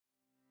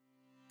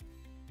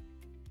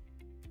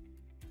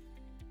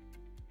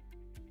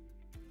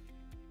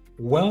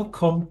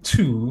Welcome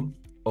to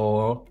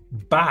or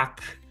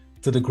back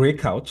to the Grey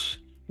Couch,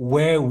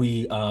 where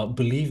we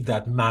believe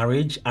that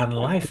marriage and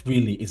life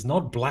really is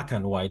not black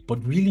and white,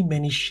 but really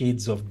many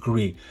shades of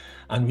gray.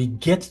 And we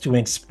get to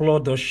explore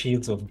those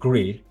shades of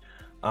gray.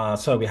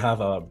 So we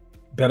have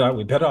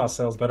we better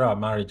ourselves, better our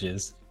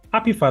marriages.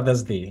 Happy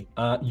Father's Day.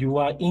 You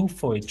are in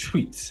for a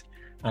treat.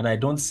 And I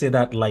don't say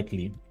that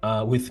lightly.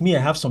 With me, I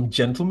have some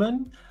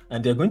gentlemen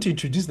and they're going to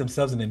introduce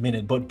themselves in a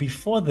minute. But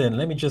before then,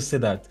 let me just say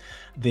that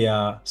they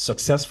are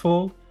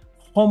successful,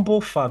 humble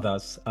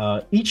fathers,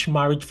 each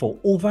married for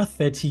over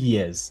 30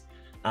 years.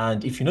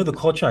 And if you know the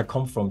culture I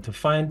come from, to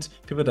find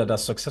people that are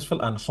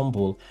successful and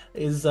humble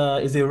is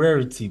a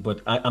rarity,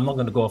 but I'm not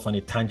going to go off on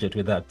a tangent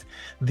with that.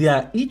 They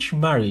are each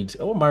married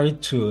or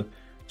married to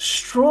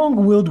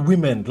strong-willed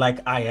women like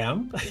I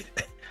am.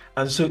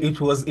 And so it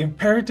was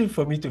imperative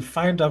for me to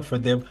find out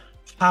from them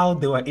how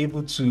they were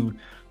able to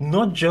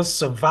not just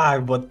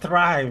survive, but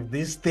thrive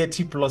these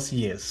 30 plus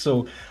years.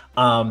 So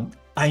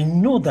I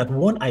know that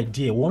one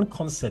idea, one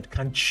concept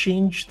can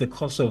change the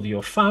course of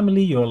your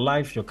family, your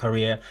life, your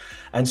career.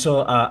 And so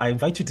I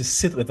invite you to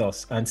sit with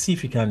us and see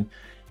if you can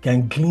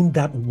glean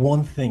that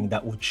one thing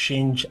that will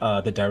change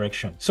the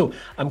direction. So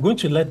I'm going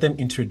to let them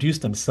introduce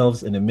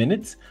themselves in a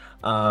minute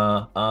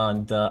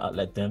and I'll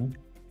let them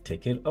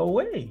take it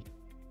away.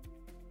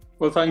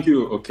 Well, thank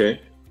you.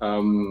 Okay.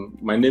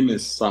 My name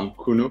is Sam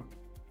Kuno.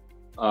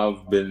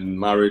 I've been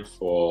married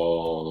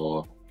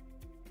for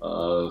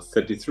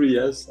 33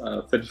 years,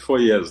 34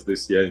 years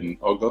this year in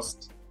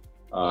August,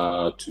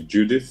 to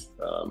Judith,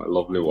 my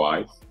lovely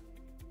wife.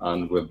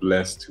 And we're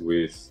blessed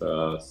with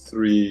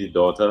 3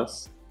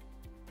 daughters.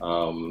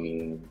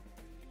 I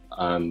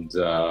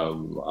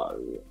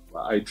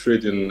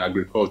trade in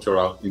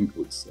agricultural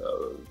inputs,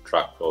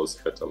 tractors,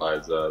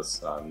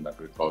 fertilizers, and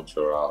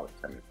agricultural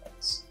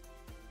chemicals.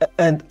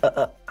 And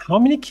how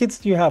many kids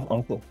do you have,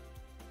 Uncle?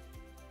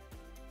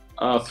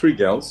 3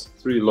 girls,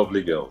 3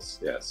 lovely girls.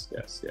 Yes.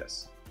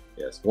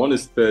 One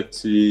is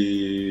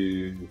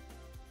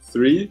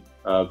 33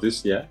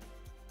 this year.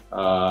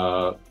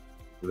 The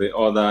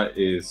other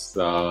is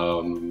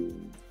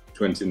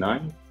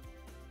 29,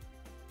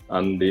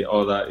 and the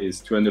other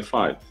is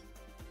 25.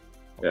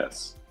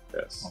 Yes.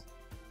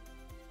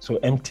 So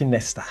empty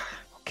nester.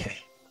 Okay.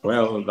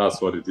 Well,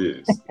 that's what it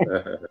is.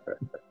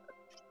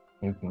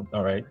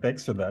 All right.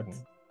 Thanks for that.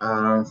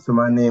 So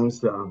my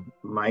name's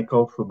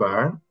Michael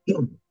Fubar.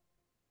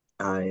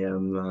 I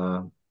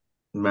am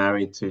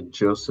married to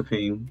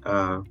Josephine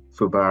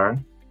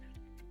Fubar.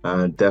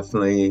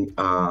 Definitely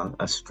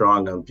a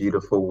strong and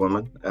beautiful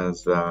woman,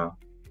 as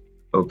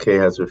OK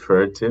has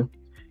referred to.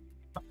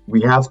 We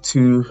have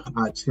 2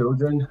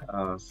 children,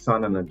 a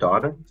son and a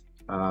daughter.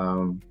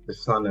 The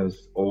son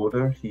is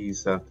older.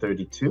 He's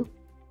 32,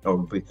 or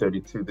will be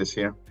 32 this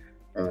year.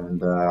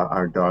 And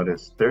our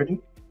daughter's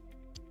 30.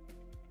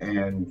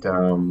 And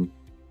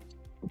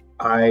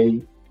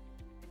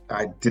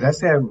did I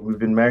say we've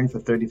been married for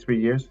 33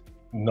 years?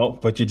 No,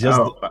 but you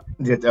just...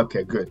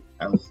 Okay, good.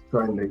 I was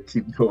trying to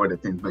keep toward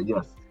of things, but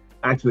yes,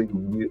 actually,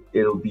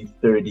 it'll be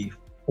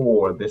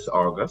 34 this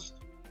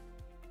August.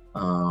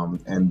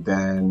 And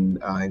then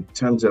in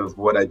terms of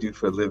what I do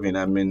for a living,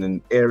 I'm in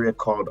an area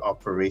called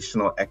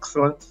operational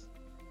excellence.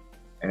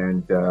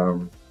 And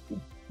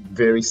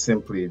very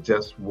simply, it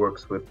just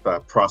works with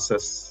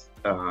process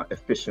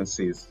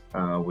efficiencies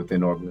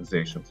within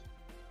organizations.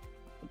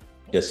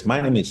 Yes, my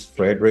name is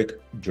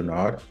Frederick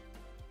Junard.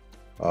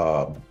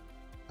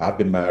 I've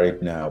been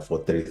married now for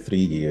 33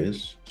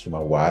 years to my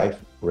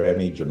wife,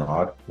 Remy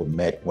Junard. We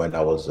met when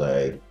I was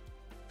a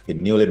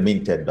newly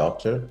minted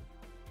doctor.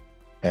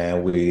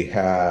 And we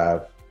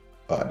have,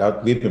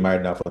 we've been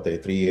married now for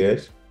 33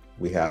 years.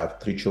 We have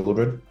 3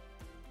 children,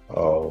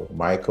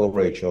 Michael,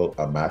 Rachel,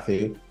 and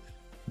Matthew.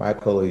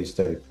 Michael is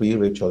 33,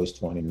 Rachel is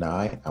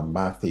 29, and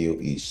Matthew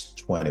is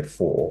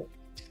 24.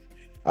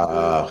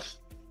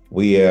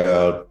 We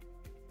are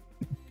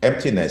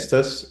empty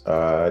nesters.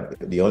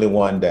 The only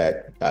one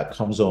that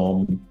comes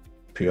home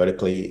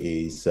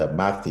periodically is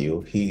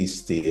Matthew.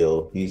 He's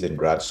in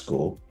grad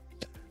school.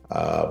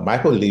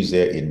 Michael lives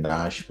there in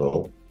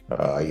Nashville.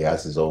 He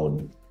has his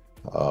own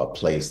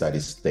place that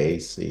he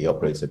stays. He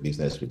operates a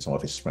business with some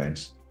of his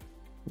friends.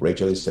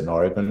 Rachel is in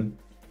Oregon.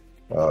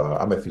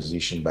 I'm a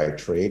physician by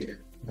trade,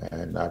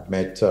 and I've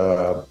met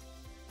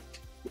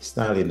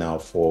Stanley now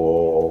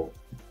for,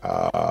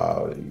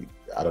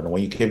 I don't know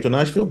when you came to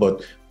Nashville,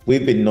 but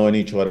we've been knowing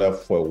each other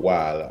for a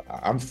while.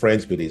 I'm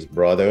friends with his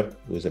brother,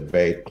 who's a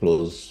very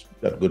close,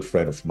 good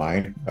friend of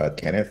mine,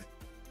 Kenneth,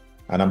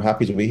 and I'm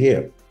happy to be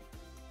here.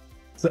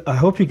 So I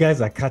hope you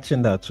guys are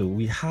catching that too.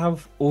 We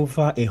have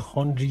over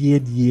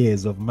 100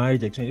 years of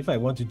marriage experience. If I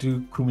want to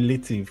do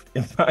cumulative,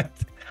 in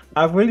fact,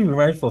 I've only been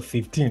married for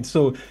 15.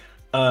 So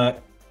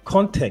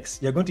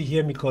context, you're going to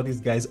hear me call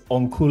these guys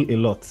uncle a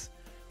lot.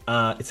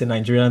 It's a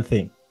Nigerian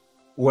thing.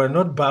 We're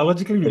not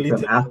biologically related.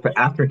 It's an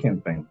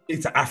African thing.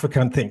 It's an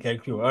African thing.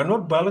 Thank you. We're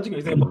not biologically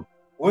related, but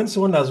when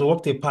someone has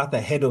walked a path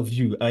ahead of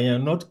you and you're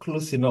not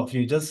close enough,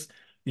 you just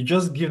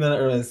give them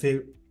and say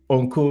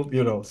uncle,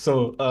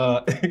 So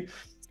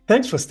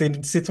Thanks for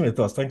staying sitting with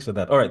us. Thanks for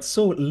that. All right,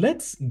 so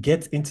let's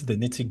get into the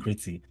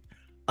nitty-gritty.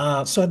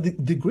 So at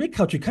the Great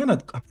Couch, you kind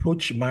of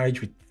approach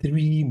marriage with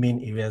three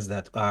main areas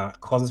that are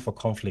causes for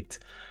conflict: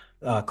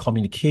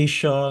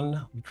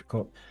 communication,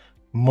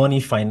 money,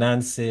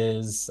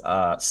 finances,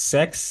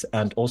 sex,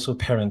 and also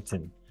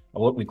parenting,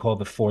 or what we call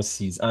the four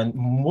C's. And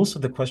most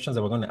of the questions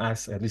that we're going to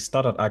ask, at least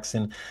start out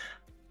asking,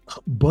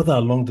 bother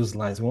along those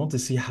lines. We want to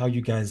see how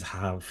you guys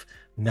have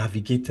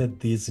navigated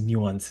these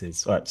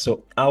nuances. All right,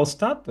 so I'll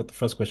start with the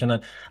first question,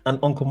 and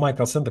Uncle Mike,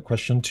 I'll send the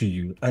question to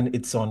you, and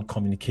it's on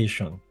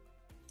communication.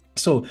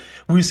 So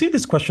we receive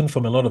this question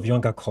from a lot of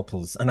younger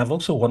couples, and I've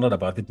also wondered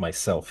about it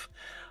myself.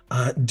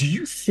 Do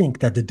you think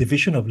that the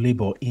division of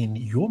labor in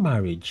your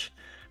marriage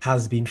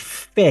has been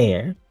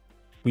fair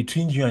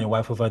between you and your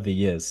wife over the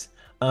years?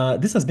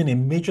 This has been a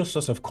major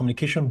source of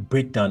communication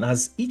breakdown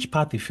as each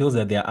party feels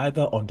that they are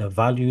either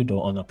undervalued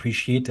or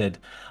unappreciated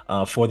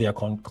for their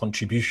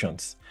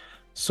contributions.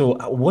 So,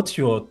 what's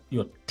your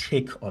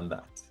take on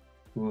that?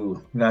 Ooh,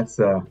 that's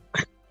a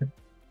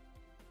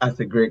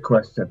great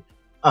question.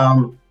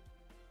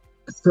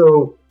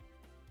 So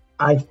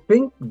I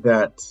think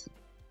that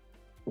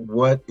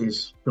what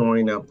is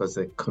showing up as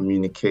a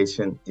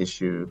communication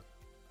issue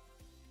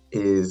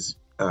is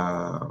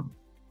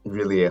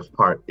really a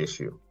heart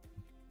issue.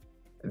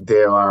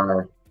 There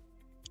are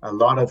a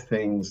lot of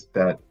things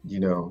that,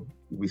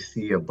 we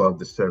see above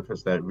the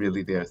surface that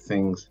really there are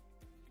things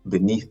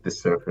beneath the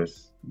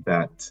surface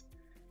that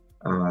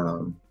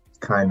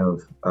kind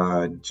of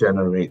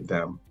generate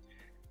them.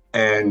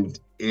 And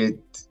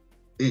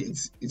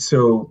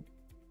so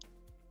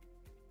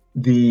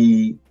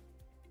the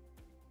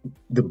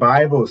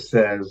Bible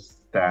says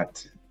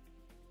that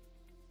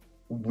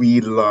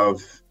we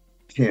love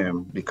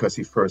him because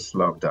he first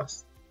loved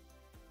us.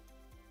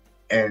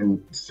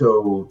 And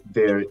so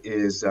there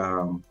is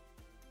a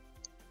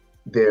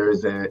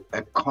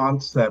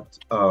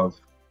concept of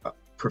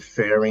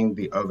preferring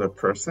the other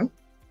person.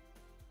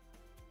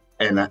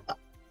 And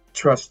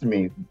trust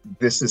me,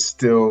 this is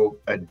still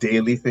a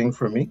daily thing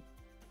for me.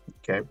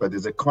 Okay, but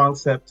there's a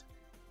concept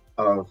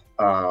of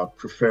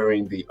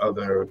preferring the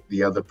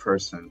other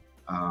person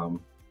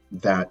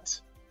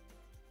that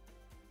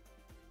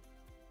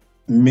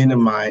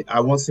I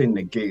won't say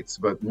negates,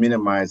 but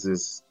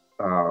minimizes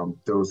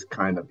those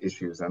kind of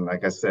issues. And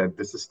like I said,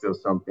 this is still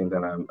something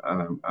that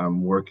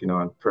I'm working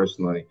on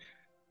personally.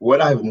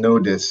 What I've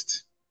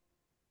noticed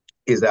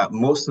is that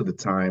most of the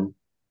time,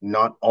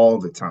 not all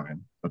the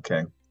time,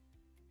 okay,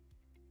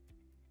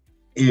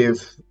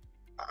 if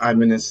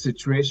I'm in a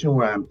situation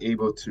where I'm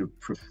able to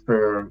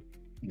prefer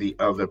the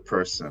other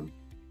person,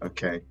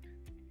 okay,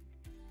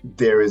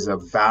 there is a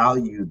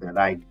value that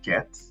I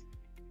get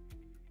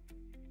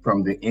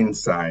from the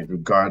inside,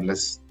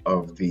 regardless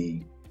of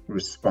the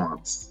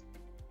response,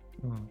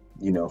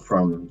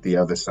 from the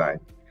other side.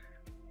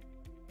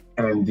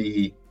 And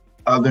the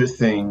other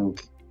thing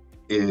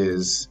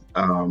is,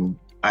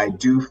 I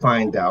do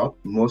find out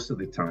most of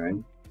the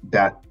time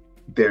that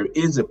there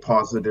is a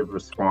positive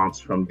response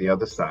from the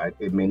other side.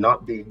 It may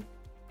not be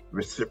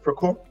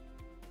reciprocal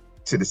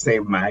to the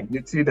same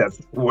magnitude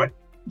as what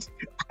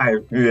I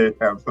really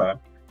have,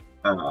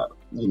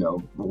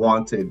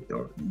 wanted,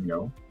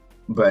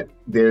 but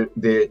there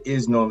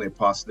is normally a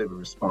positive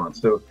response.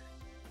 So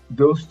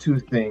those two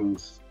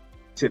things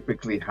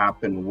typically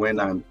happen when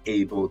I'm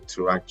able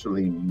to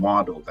actually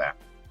model that.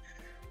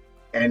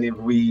 And if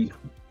we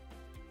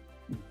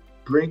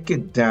break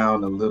it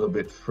down a little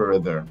bit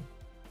further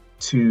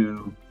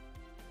to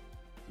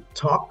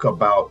talk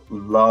about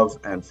love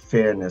and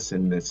fairness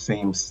in the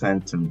same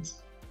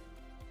sentence,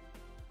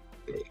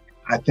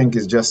 I think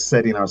is just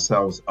setting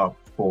ourselves up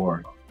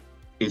for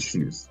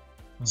issues.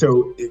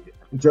 So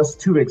just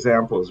two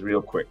examples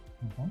real quick.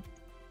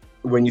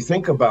 When you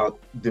think about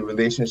the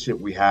relationship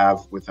we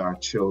have with our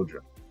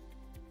children,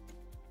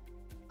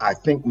 I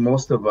think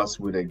most of us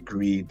would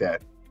agree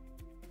that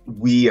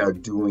we are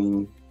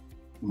doing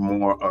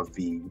more of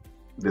the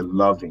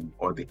loving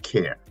or the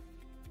care.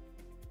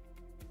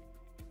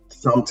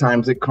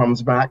 Sometimes it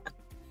comes back,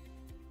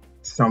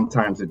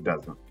 sometimes it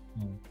doesn't.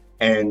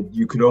 And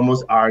you could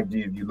almost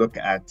argue, if you look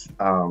at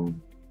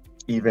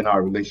even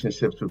our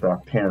relationships with our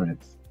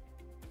parents,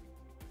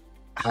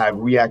 have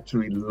we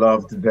actually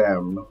loved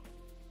them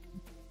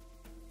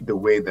the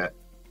way that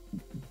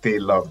they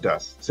loved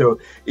us? So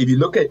if you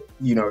look at,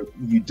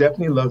 you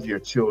definitely love your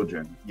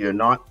children. You're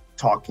not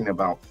talking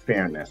about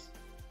fairness,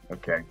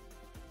 okay?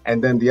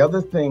 And then the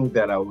other thing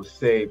that I would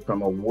say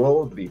from a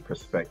worldly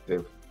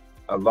perspective,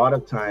 a lot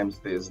of times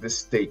there's this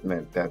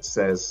statement that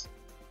says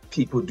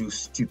people do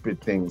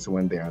stupid things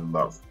when they're in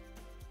love.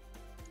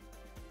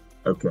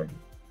 Okay.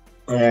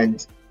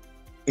 And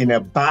in a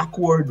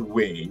backward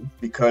way,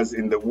 because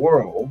in the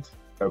world,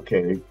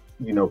 okay,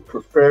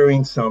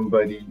 preferring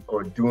somebody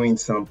or doing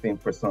something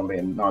for somebody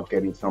and not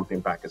getting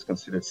something back is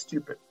considered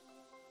stupid.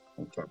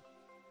 Okay.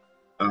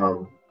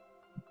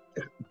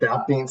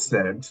 That being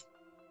said,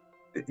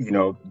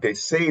 they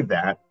say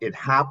that it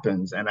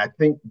happens, and I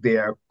think they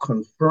are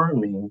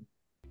confirming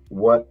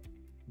what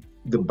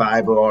the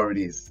Bible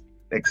already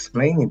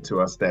explaining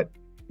to us that,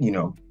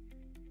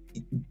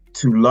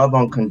 to love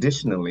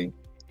unconditionally,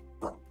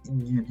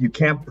 you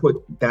can't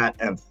put that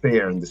and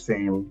fair in the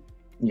same,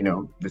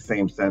 the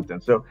same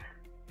sentence. So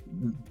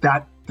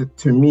that,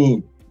 to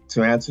me,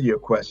 to answer your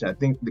question, I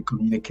think the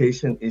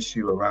communication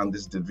issue around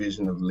this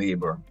division of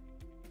labor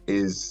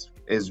is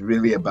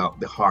really about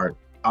the heart.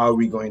 Are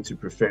we going to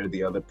prefer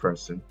the other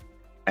person?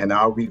 And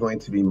are we going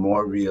to be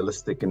more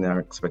realistic in our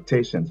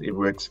expectations? If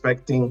we're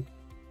expecting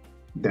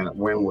that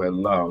when we're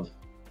loved,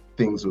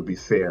 things will be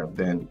fair,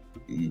 then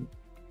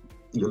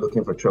you're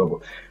looking for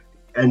trouble.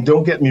 And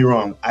don't get me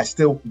wrong,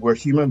 we're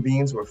human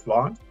beings, we're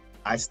flawed.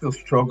 I still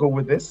struggle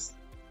with this.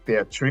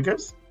 There are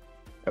triggers,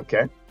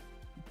 okay?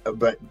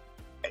 But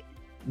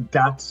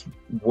that's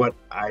what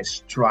I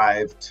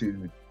strive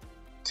to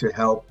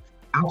help,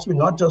 actually,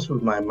 not just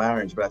with my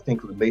marriage, but I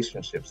think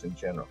relationships in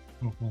general.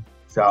 Mm-hmm.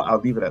 So I'll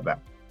leave it at that.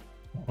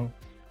 Mm-hmm.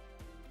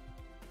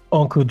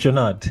 Uncle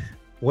Jonad,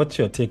 what's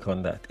your take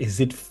on that? Is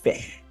it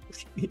fair?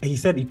 He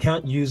said you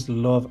can't use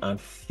love and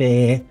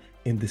fair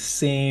in the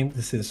same.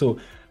 So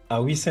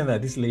are we saying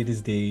that these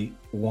ladies, they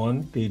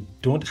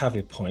don't have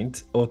a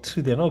point, or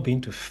two, they're not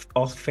being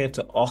fair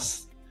to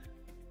us,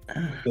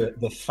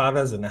 the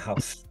fathers in the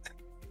house?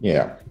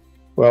 Yeah.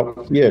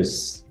 Well,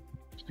 yes.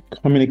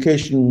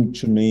 Communication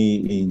to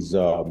me is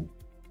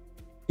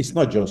it's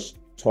not just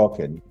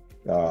talking,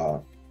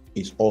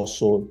 it's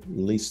also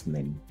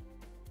listening.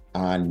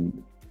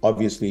 And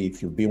obviously,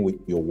 if you've been with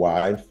your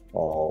wife,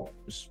 or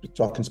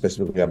talking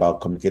specifically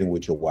about communicating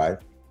with your wife,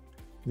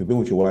 you've been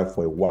with your wife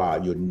for a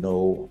while, you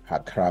know her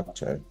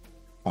character.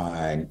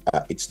 And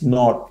it's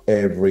not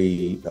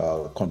every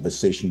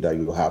conversation that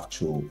you have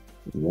to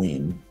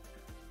win.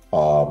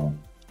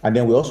 And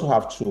then we also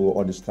have to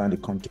understand the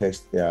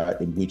context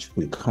in which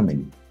we're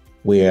coming.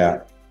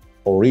 We're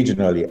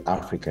originally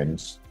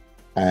Africans,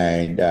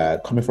 and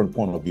coming from the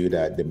point of view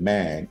that the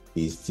man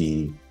is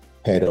the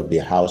head of the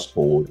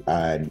household,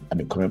 and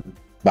coming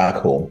back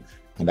home,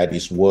 and that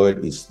his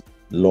word is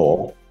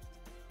law.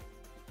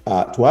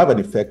 To have an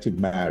effective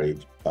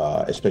marriage,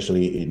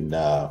 especially in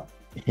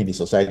the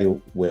society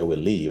where we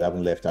live,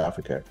 having left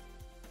Africa,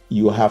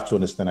 you have to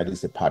understand that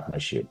it's a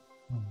partnership.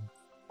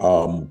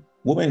 Mm-hmm.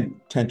 Women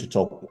tend to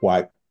talk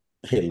quite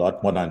a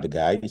lot more than the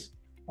guys,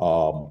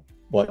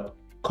 but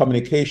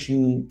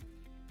communication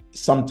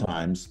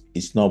sometimes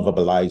is not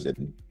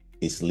verbalizing,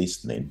 it's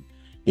listening.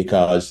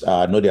 Because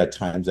I know there are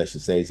times that she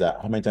says,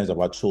 how many times have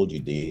I told you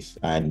this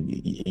and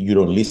you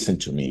don't listen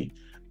to me?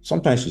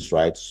 Sometimes she's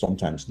right,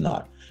 sometimes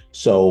not.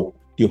 So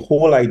the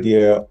whole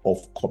idea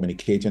of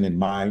communicating, in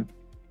my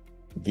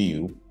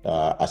view,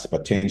 as it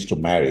pertains to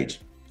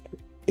marriage,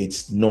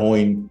 it's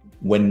knowing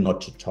when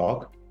not to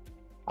talk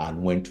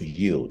and when to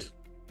yield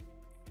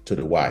to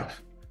the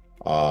wife.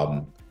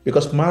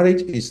 Because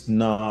marriage is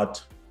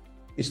not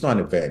an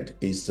event,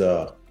 it's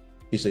a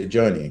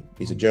journey.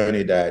 It's a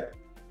journey that,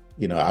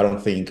 I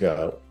don't think,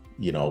 there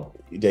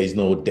is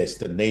no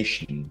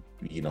destination,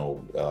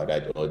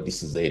 that, oh,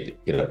 this is it.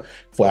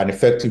 For an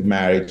effective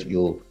marriage,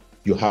 you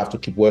have to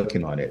keep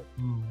working on it.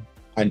 Mm.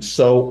 And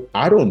so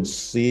I don't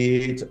see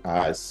it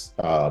as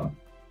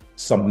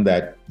something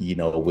that,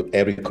 with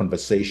every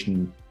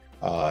conversation,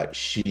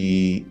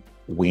 she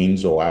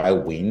wins or I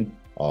win.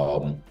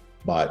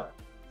 But,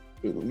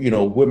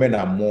 women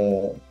are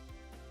more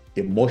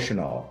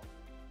emotional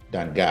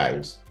than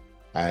guys.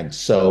 And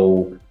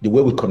so the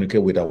way we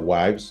communicate with our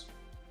wives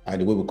and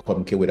the way we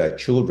communicate with our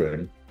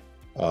children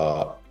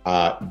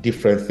are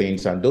different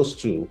things. And those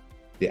two,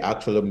 they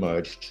actually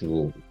merge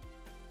to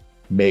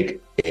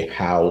make a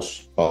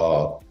house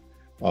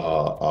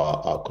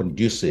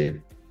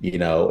conducive.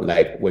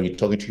 Like when you're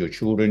talking to your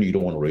children, you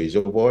don't want to raise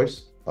your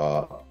voice.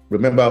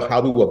 Remember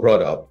how we were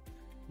brought up.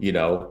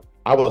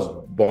 I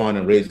was born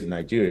and raised in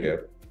Nigeria.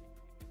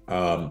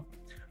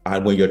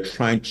 And when you're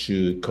trying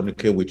to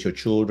communicate with your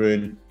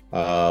children,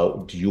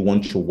 do you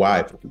want your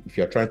wife, if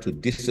you're trying to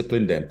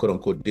discipline them, quote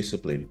unquote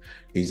discipline,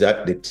 is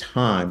that the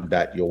time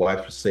that your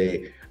wife will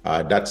say,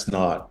 that's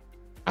not,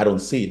 I don't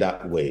see it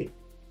that way?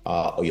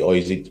 Or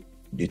is it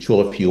the two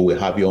of you will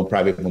have your own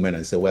private moment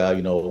and say,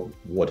 well,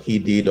 what he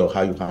did or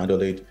how you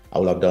handled it, I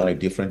would have done it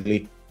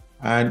differently.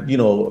 And,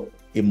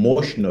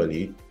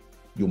 emotionally,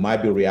 you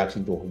might be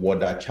reacting to what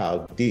that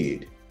child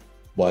did.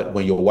 But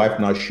when your wife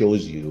now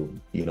shows you,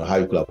 how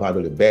you could have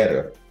handled it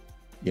better,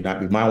 you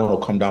might want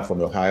to come down from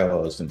your high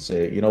horse and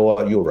say, you know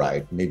what, you're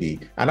right, maybe.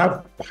 And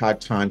I've had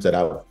times that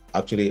I've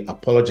actually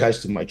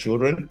apologized to my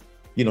children,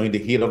 in the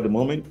heat of the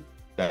moment,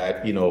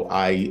 that,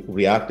 I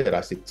reacted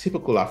as a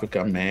typical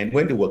African man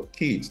when they were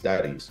kids,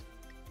 that is.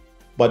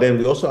 But then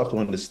we also have to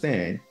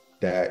understand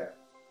that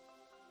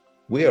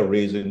we are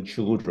raising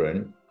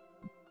children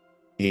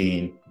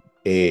in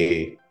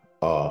a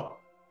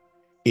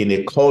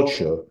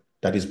culture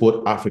that is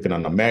both African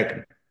and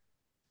American.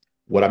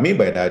 What I mean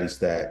by that is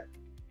that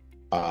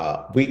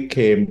we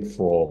came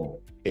from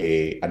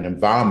an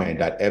environment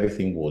that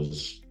everything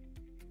was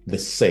the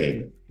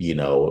same,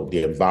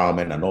 the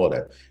environment and all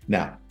that.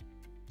 Now,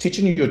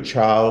 teaching your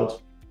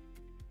child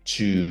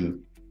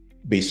to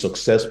be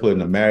successful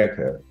in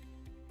America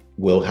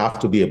will have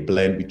to be a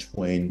blend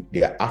between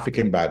their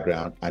African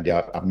background and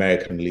their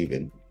American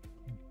living.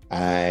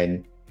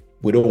 And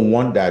we don't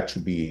want that to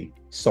be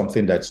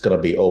something that's going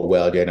to be, oh,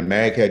 well, they're in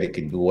America, they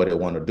can do what they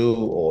want to do,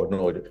 or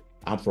no,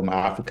 I'm from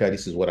Africa,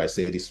 this is what I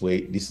say this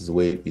way, this is the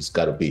way it's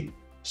got to be.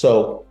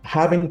 So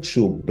having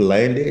to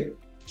blend it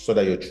so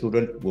that your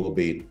children will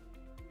be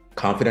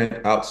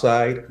confident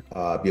outside,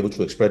 be able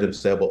to express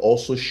themselves, but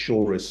also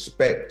show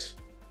respect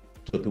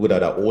to people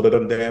that are older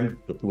than them,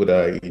 to people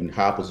that are in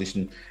higher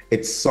position.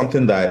 It's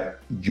something that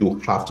you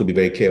have to be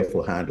very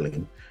careful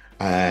handling.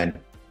 And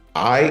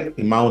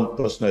in my own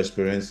personal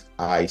experience,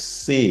 I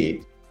see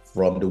it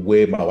from the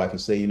way my wife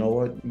is saying, you know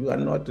what, you are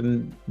not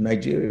in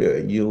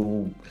Nigeria.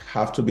 You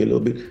have to be a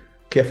little bit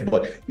careful.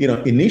 But,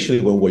 initially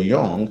when we're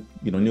young,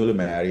 newly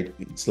married,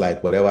 it's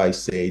like whatever I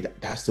say,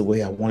 that's the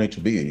way I want it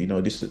to be.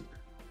 This is,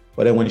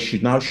 but then when she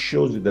now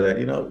shows you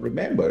that,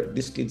 remember,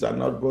 these kids are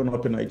not growing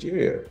up in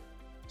Nigeria.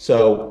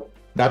 So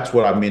that's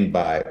what I mean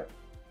by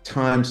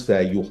times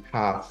that you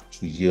have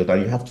to yield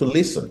and you have to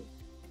listen.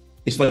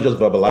 It's not just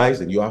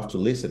verbalizing, you have to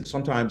listen.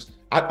 Sometimes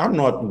I'm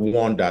not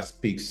one that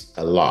speaks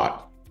a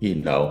lot,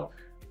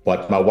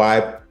 but my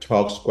wife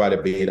talks quite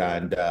a bit.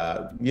 And,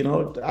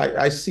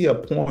 I see a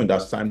point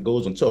as time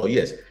goes on. So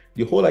yes,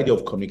 the whole idea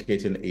of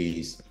communicating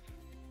is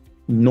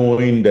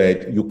knowing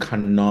that you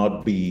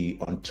cannot be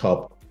on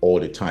top all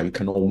the time. You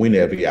cannot win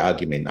every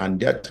argument. And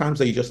there are times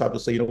that you just have to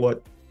say, you know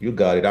what, you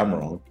got it, I'm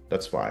wrong.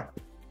 That's fine.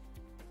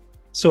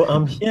 So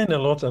I'm hearing a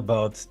lot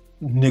about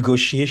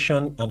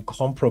negotiation and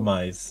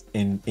compromise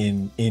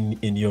in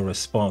your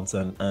response,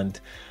 and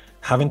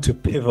having to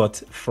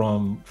pivot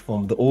from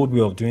the old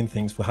way of doing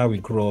things for how we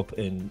grew up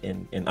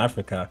in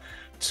Africa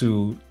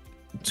to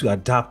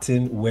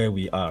adapting where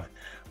we are.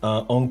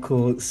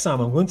 Uncle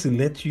Sam, I'm going to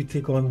let you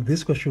take on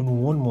this question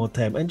one more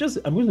time, and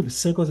I'm going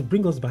to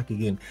bring us back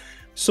again.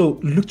 So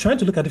trying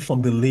to look at it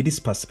from the lady's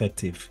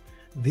perspective,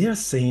 they are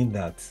saying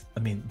that,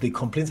 the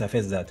complaints I've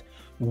heard is that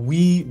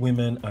we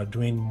women are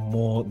doing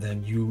more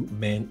than you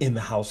men in the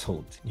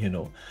household,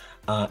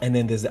 and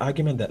then there's the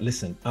argument that,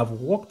 listen, I've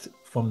worked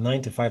from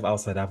 9 to 5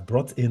 outside, I've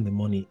brought in the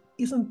money.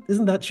 Shouldn't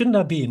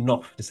that be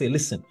enough to say,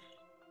 listen,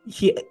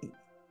 here,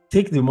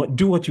 take the money,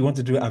 do what you want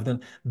to do. I've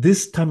done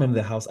this time in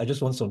the house. I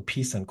just want some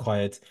peace and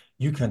quiet.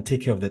 You can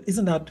take care of that.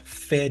 Isn't that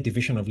fair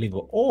division of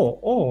labor?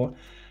 Or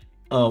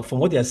from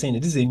what they are saying,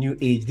 this is a new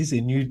age, this is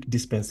a new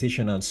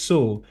dispensation, and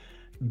so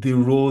the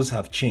roles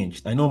have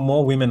changed. I know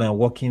more women are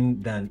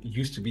working than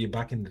used to be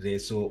back in the day.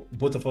 So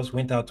both of us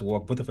went out to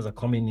work. Both of us are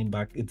coming in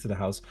back into the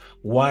house.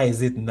 Why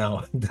is it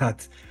now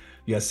that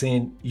you are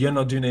saying you're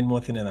not doing any more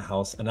thing in the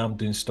house and I'm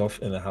doing stuff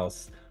in the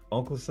house?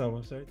 Uncle Sam,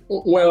 I'm sorry.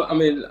 Well,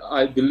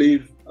 I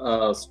believe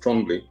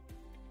strongly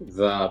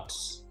that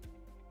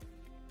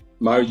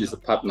marriage is a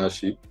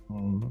partnership,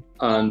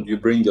 and you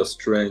bring your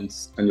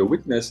strengths and your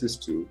weaknesses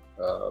to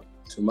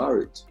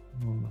marriage.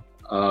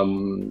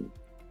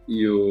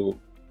 You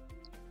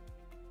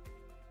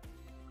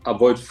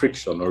avoid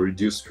friction or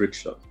reduce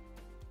friction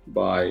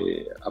by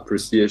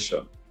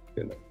appreciation.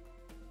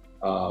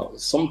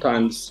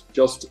 Sometimes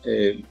just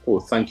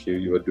thank you,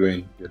 you're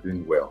doing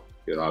well.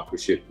 I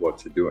appreciate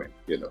what you're doing.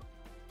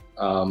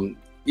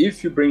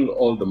 If you bring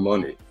all the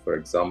money, for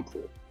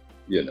example,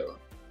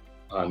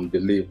 and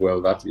believe,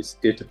 well, that is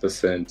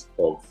 80%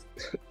 of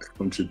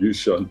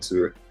contribution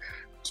to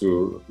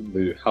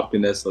the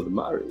happiness of the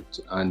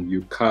marriage, and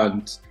you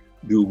can't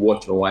do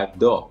what your wife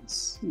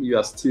does, you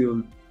are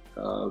still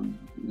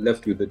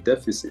left with a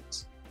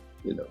deficit,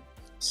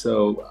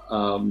 So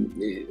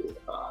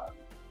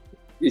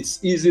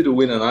it's easy to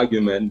win an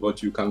argument,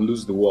 but you can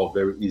lose the war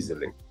very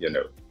easily,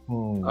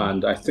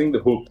 And I think the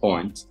whole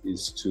point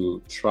is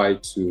to try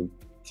to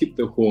keep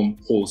the home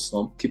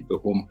wholesome, keep the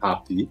home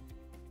happy,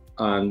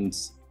 and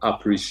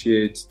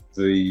appreciate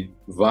the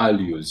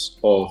values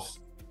of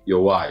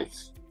your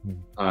wife,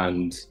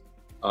 and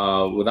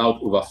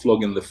without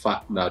overflogging the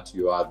fact that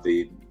you are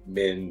the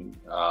main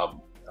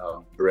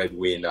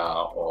breadwinner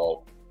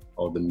or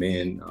the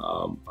main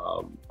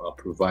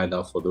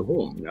provider for the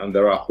home. And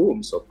there are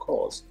homes, of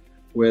course,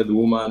 where the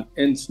woman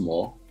earns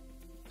more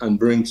and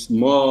brings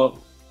more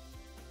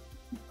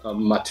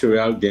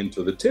material gain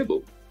to the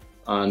table,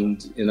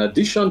 and in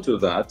addition to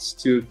that,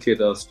 still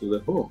caters to the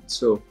home.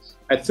 So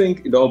I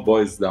think it all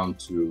boils down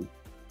to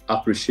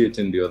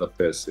appreciating the other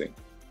person,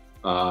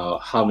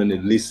 having a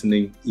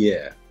listening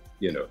ear.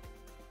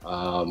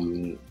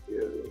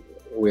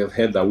 We have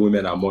heard that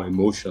women are more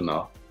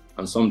emotional,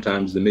 and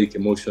sometimes they make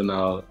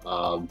emotional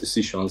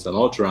decisions and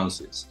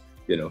utterances,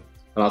 And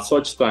at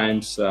such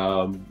times,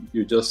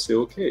 you just say,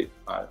 okay,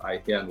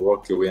 I hear, and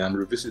walk away and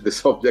revisit the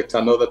subject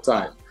another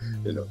time.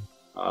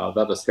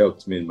 That has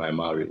helped me in my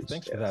marriage.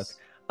 Thanks for that.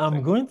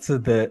 I'm going to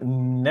the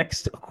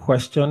next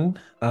question.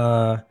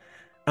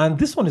 And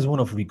this one is one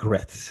of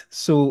regret.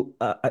 So,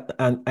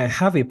 and I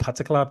have a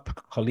particular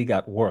colleague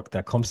at work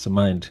that comes to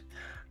mind,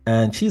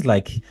 and she's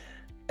like,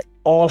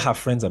 all her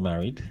friends are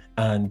married,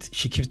 and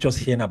she keeps just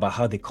hearing about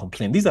how they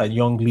complain. These are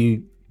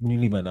youngly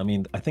newlywed. I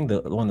mean, I think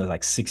the one that's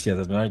like 6 years,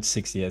 has been married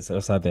 6 years, they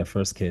also had their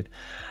first kid.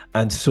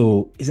 And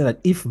so is it that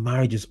if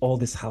marriage is all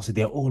this house,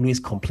 they're always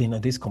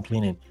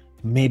complaining,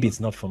 maybe it's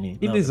not for me.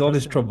 If there's all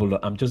this trouble,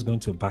 I'm just going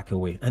to back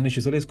away. And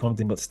she's always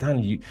commenting, but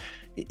Stanley,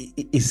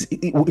 is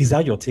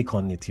that your take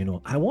on it?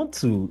 I want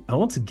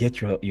to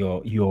get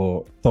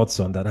your thoughts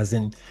on that. As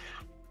in,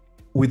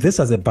 with this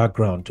as a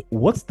background,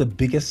 what's the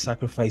biggest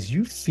sacrifice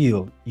you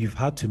feel you've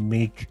had to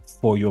make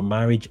for your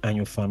marriage and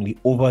your family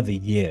over the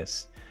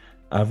years?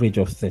 Average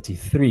of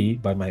 33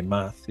 by my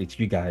math, it's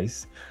you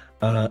guys.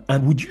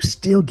 And would you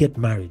still get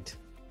married?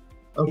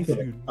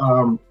 Okay.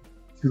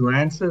 To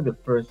answer the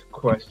first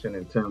question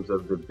in terms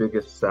of the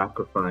biggest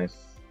sacrifice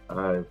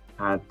I've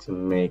had to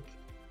make,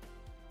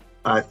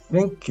 I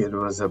think it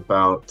was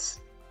about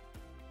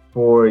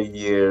 4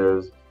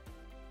 years,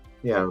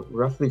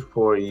 roughly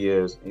 4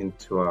 years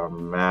into our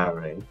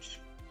marriage.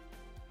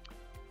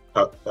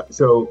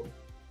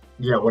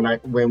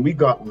 When we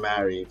got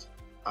married,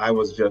 I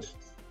was just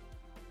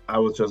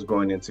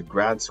going into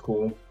grad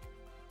school.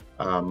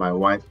 My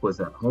wife was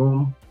at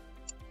home.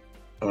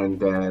 And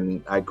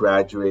then I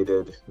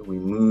graduated, we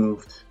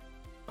moved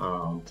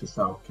to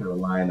South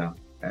Carolina.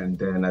 And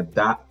then at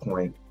that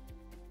point,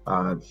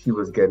 she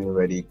was getting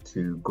ready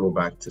to go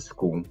back to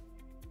school.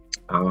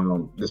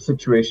 The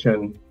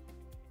situation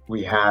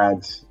we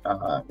had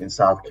in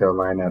South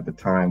Carolina at the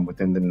time,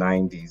 within the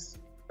 90s,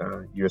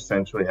 you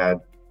essentially had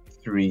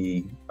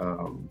three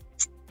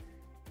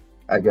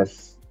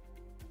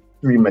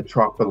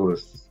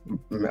metropolis,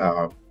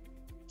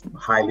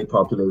 highly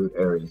populated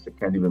areas. I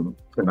can't even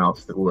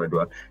pronounce the word,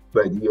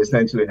 but you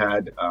essentially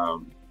had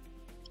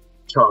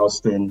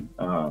Charleston,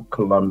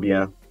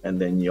 Columbia,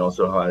 and then you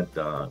also had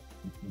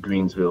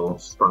Greensville,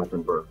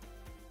 Spartanburg.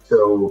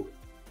 So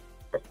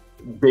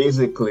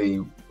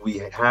basically, we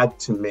had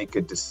to make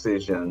a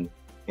decision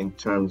in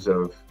terms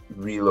of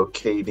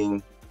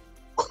relocating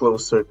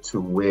closer to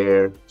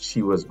where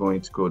she was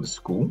going to go to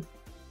school,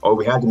 or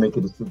we had to make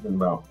a decision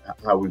about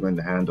how we're going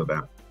to handle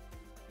that.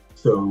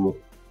 So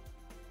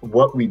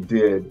what we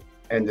did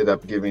ended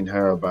up giving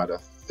her about a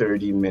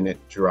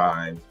 30-minute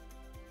drive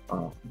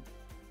to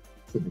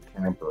the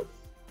campus.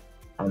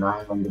 And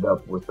I ended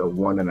up with a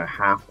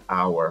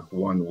 1.5-hour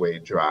one-way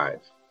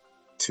drive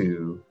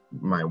to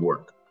my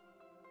work.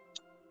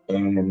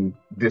 And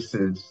this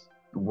is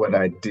what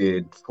I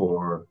did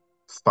for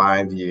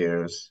 5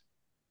 years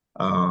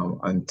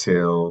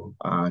until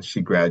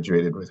she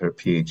graduated with her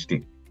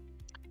PhD.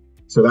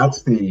 So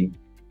that's the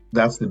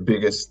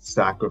biggest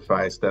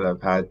sacrifice that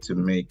I've had to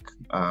make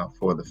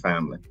for the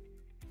family.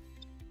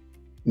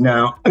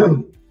 Now,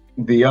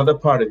 the other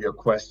part of your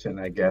question,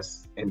 I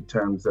guess, in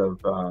terms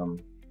of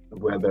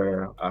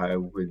whether I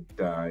would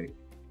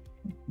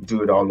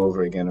do it all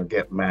over again or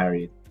get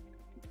married,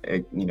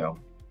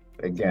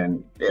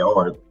 again,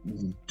 or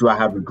do I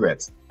have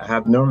regrets? I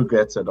have no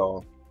regrets at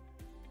all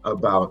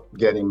about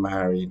getting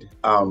married.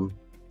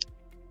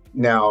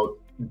 Now,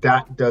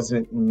 that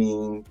doesn't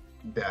mean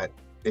that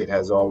it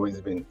has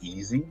always been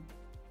easy.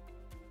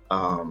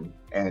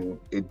 And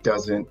it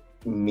doesn't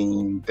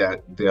mean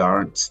that there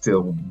aren't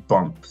still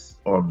bumps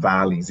or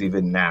valleys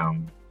even now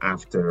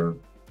after,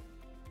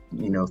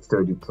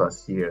 30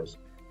 plus years.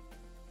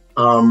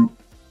 I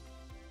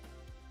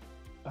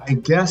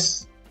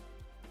guess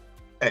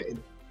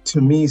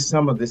to me,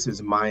 some of this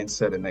is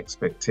mindset and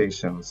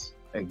expectations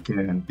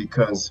again,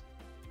 because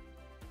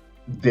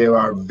there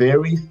are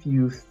very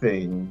few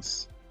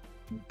things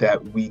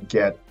that we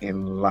get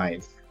in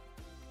life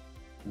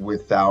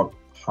without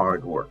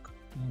hard work.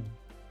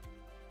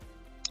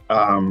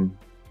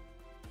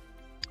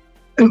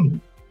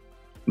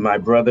 My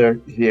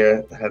brother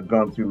here has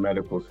gone through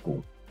medical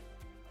school.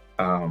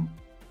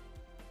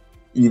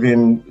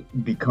 Even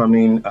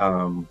becoming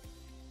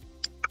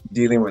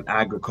dealing with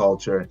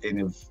agriculture,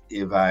 and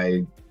if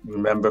I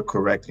remember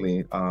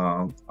correctly,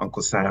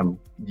 Uncle Sam,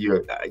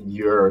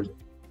 you're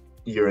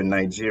in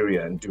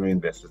Nigeria and doing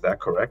this. Is that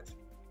correct?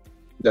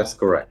 That's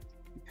correct.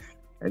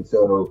 And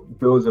so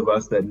those of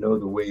us that know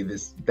the way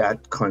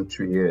that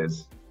country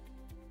is,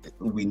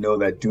 we know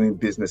that doing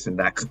business in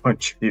that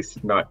country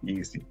is not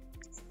easy.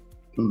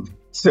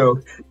 So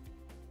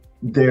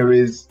there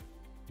is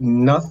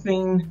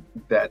nothing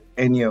that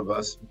any of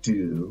us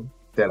do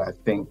that I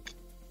think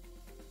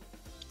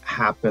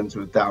happens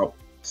without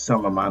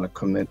some amount of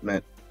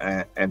commitment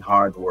and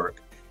hard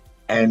work.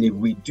 And if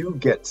we do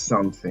get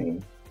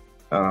something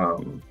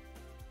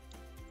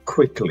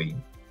quickly,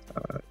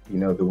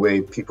 the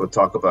way people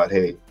talk about,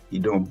 hey, you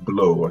don't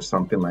blow or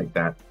something like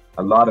that,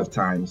 a lot of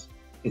times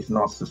it's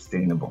not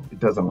sustainable. It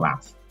doesn't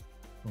last.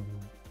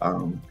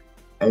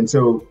 And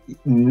so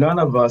none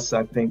of us,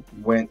 I think,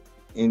 went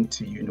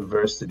into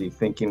university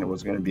thinking it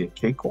was going to be a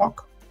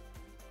cakewalk.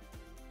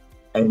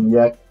 And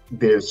yet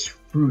there's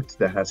fruit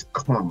that has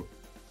come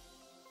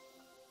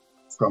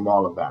from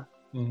all of that.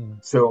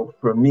 So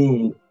for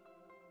me,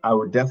 I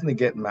would definitely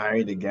get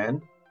married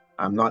again.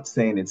 I'm not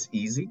saying it's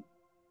easy.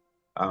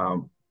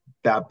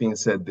 That being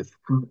said, the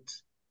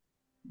fruit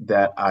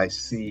that I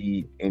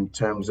see in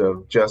terms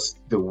of just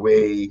the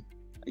way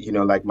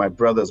Like my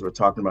brothers were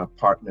talking about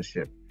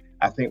partnership.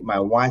 I think my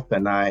wife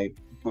and I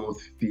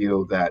both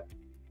feel that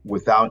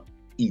without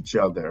each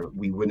other,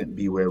 we wouldn't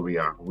be where we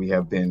are. We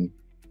have been,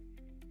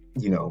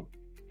 you know,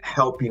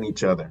 helping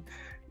each other.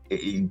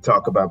 You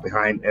talk about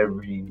behind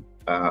every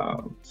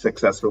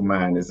successful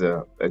man is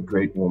a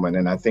great woman.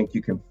 And I think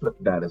you can flip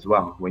that as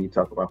well when you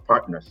talk about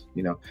partners.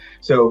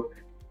 So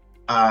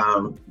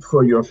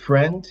for your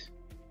friend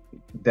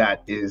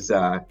that is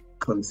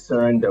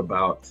concerned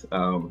about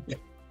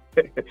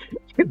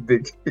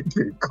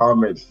the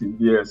comments she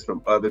hears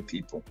from other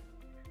people,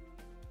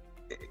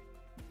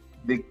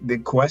 the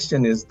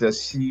question is,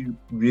 does she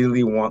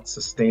really want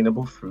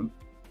sustainable fruit?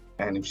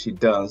 And if she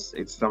does,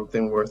 it's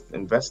something worth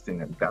investing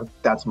in.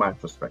 That's my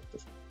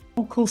perspective.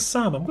 Uncle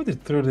Sam, I'm going to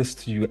throw this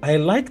to you. I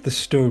like the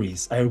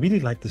stories. I really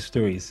like the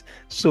stories.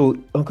 So,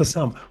 Uncle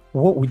Sam,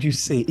 what would you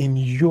say, in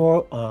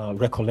your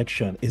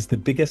recollection, is the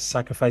biggest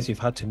sacrifice you've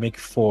had to make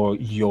for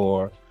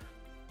your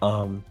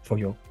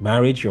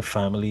marriage, your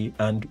family,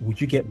 and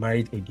would you get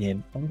married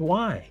again, and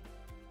why?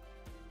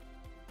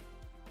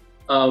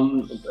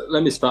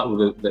 Let me start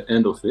with the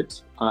end of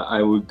it.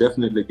 I will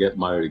definitely get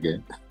married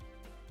again.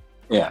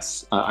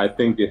 Yes, I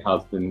think it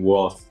has been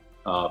worth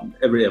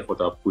every effort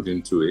I've put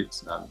into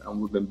it,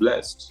 and we've been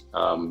blessed.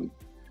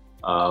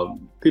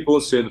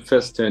 People say the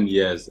first 10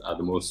 years are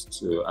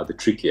the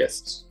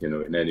trickiest,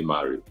 in any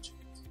marriage,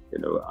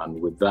 and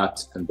with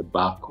that in the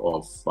back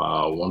of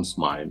one's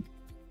mind,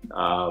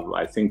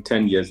 I think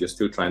 10 years you're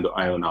still trying to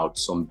iron out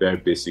some very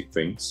basic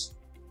things.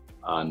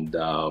 And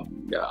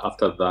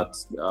after that,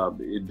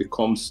 it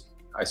becomes,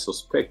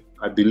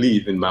 I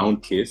believe in my own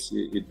case,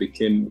 it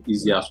became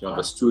easier as we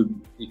understood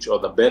each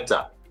other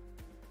better.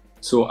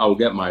 So I'll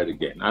get married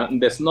again.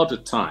 And there's not a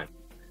time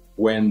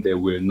when there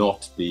will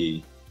not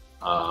be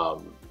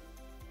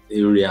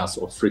areas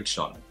of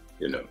friction,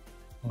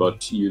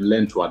 But you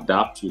learn to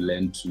adapt, you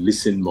learn to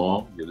listen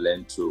more, you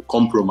learn to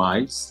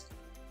compromise,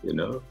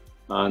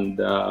 and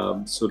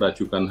so that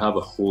you can have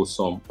a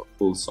wholesome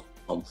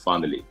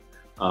family.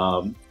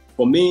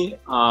 For me,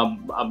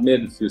 I've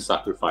made a few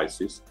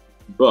sacrifices,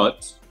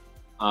 but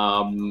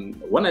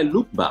when I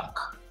look back,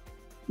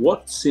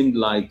 what seemed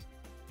like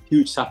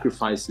huge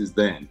sacrifices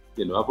then,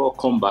 have all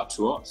come back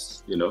to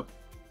us,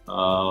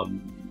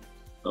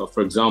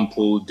 For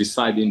example,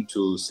 deciding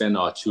to send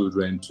our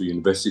children to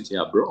university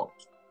abroad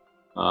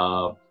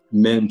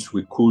meant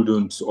we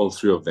couldn't, all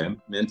three of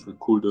them, meant we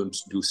couldn't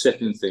do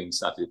certain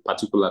things at a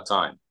particular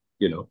time,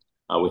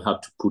 we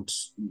had to put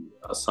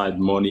aside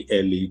money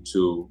early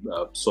to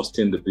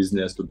sustain the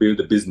business, to build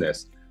the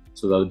business,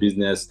 so that the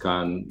business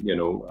can,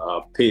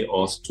 pay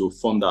us to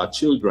fund our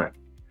children.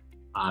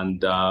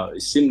 And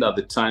it seemed at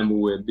the time we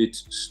were a bit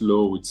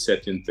slow with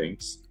certain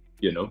things,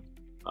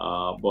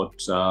 but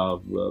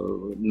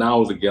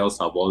now the girls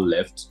have all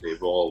left.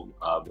 They've all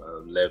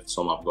left.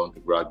 Some have gone to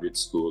graduate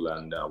school,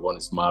 and one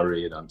is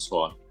married, and so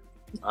on.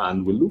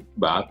 And we look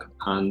back,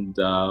 and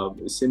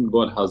it seemed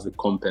God has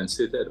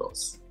compensated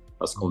us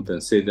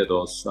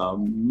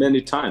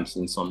many times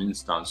in some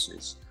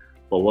instances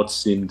for what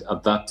seemed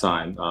at that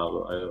time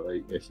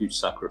a huge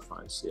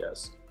sacrifice,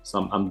 yes.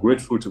 So I'm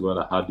grateful to God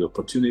I had the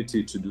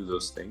opportunity to do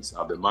those things.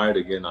 I'll be married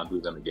again and do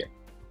them again.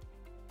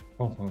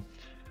 Mm-hmm.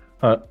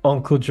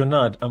 Uncle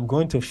Jonad, I'm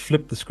going to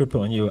flip the script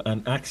on you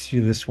and ask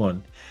you this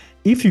one.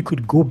 If you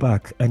could go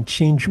back and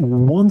change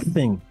one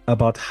thing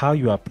about how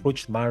you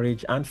approach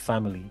marriage and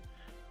family,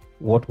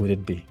 what would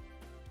it be?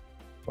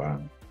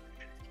 Wow.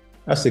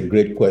 That's a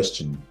great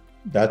question.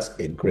 If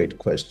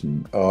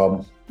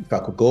I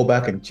could go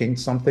back and change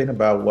something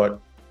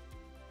about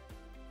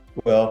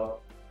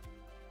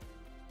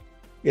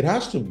it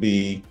has to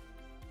be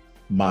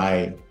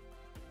my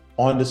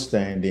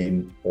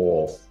understanding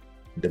of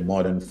the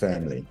modern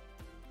family.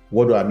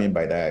 What do I mean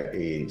by that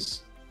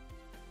is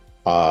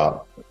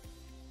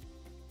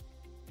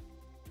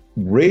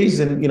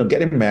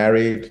getting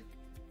married,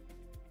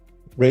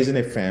 raising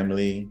a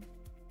family,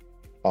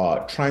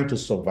 trying to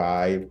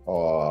survive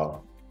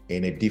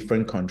in a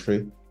different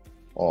country,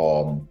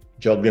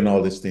 juggling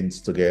all these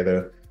things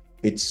together.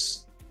 It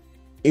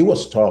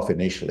was tough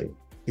initially.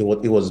 It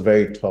was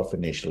very tough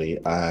initially.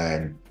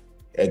 And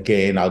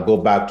again, I'll go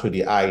back to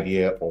the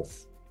idea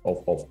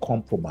of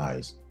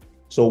compromise.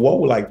 So what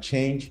will I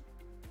change?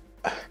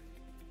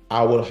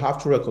 I will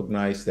have to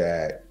recognize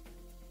that,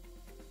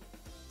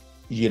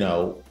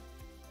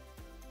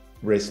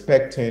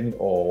 respecting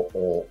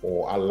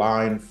or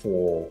allowing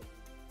for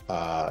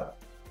my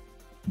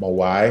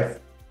wife,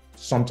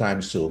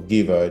 sometimes to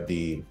give her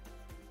the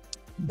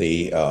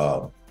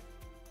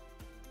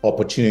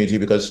opportunity,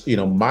 because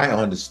my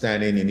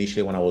understanding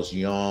initially when I was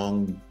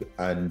young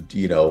and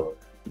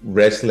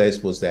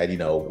restless was that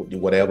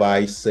whatever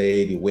I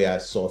say, the way I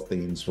saw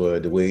things were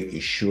the way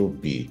it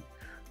should be.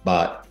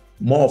 But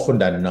more often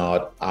than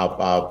not,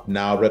 I've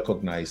now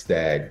recognized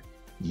that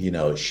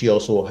she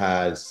also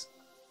has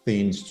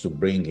things to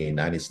bring in,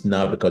 and it's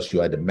not because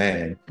you are the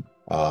man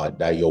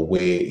that your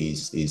way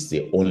is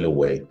the only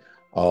way.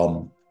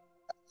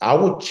 I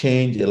would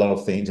change a lot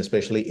of things,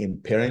 especially in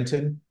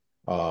parenting,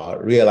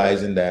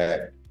 realizing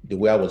that the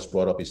way I was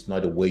brought up is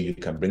not the way you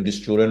can bring these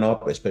children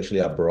up, especially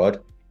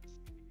abroad.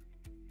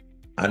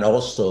 And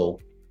also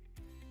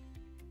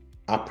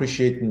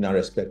appreciating and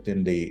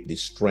respecting the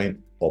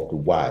strength of the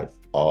wife.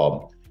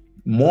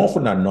 More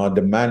often than not,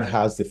 the man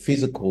has the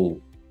physical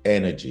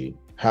energy,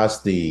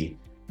 has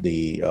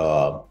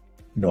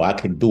no, I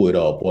can do it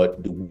all.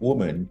 But the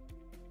woman,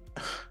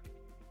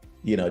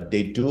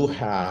 they do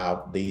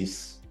have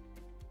this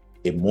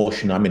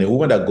emotional. I mean, a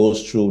woman that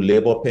goes through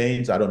labor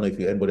pains, I don't know if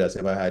anybody has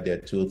ever had their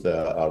tooth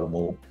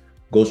removed,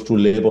 goes through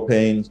labor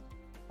pains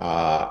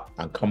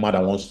and come out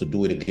and wants to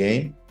do it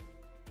again.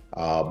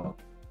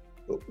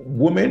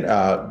 Women,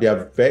 they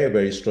are very,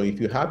 very strong. If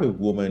you have a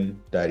woman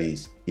that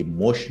is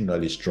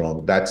emotionally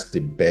strong, that's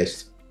the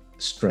best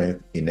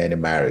strength in any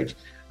marriage.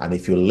 And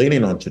if you're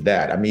leaning onto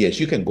that, I mean, yes,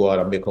 you can go out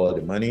and make all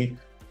the money,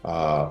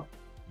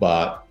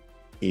 but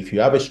if you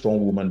have a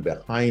strong woman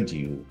behind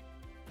you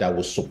that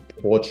will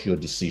support your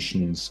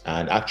decisions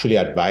and actually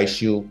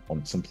advise you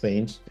on some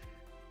things,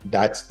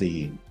 that's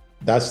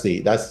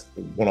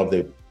one of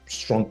the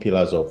strong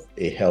pillars of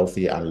a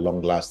healthy and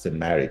long-lasting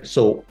marriage.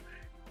 So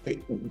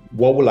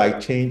what will I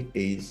change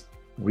is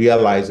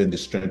realizing the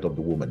strength of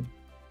the woman.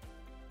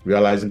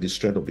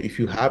 If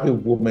you have a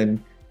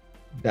woman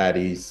that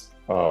is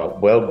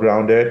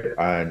well-grounded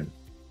and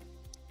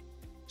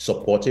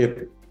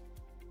supportive,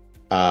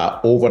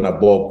 over and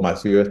above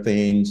material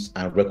things,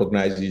 and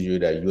recognizes you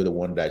that you're the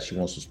one that she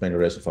wants to spend the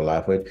rest of her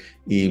life with,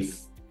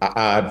 if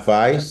I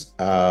advise,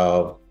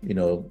 are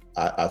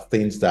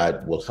things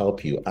that will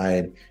help you.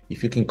 And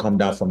if you can come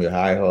down from your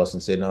high horse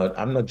and say, no,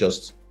 I'm not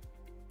just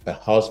a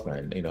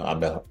husband,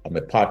 I'm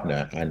a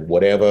partner, and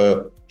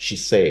whatever she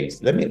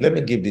says, let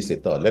me give this a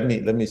thought. Let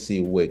me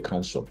see where it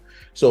comes from.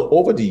 So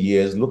over the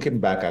years, looking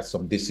back at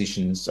some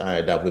decisions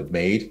that we've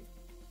made,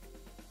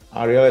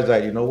 I realized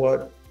that, you know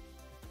what,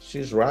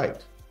 she's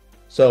right.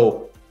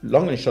 So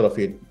long and short of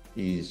it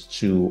is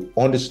to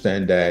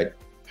understand that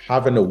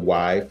having a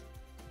wife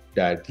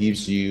that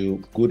gives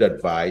you good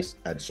advice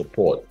and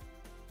support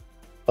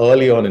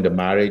early on in the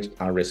marriage,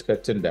 and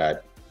respecting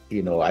that,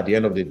 at the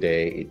end of the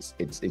day,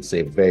 it's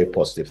a very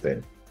positive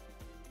thing.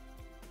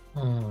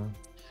 I'm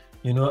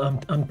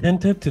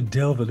tempted to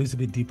delve a little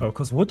bit deeper,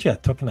 because what you're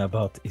talking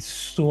about is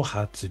so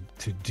hard to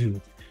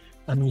do.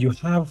 I mean,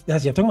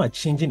 as you're talking about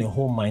changing a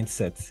whole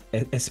mindset,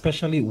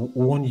 especially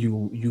one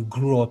you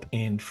grew up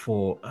in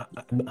for, I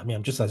mean,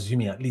 I'm just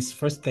assuming at least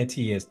first 30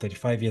 years,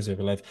 35 years of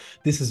your life,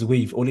 this is the way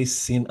you've always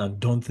seen and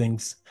done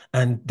things,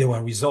 and there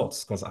were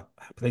results, because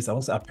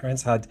our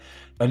parents had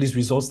at least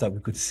results that we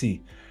could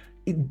see.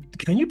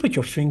 Can you put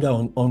your finger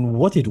on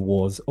what it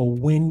was, or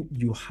when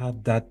you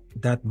had that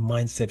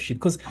mindset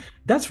shift? Because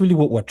that's really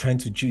what we're trying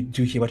to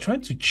do here. We're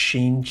trying to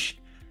change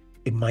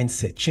a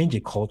mindset, change a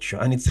culture,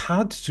 and it's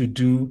hard to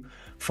do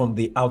from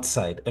the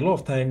outside. A lot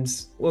of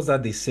times, what's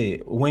that they say?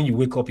 When you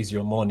wake up is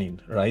your morning,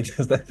 right?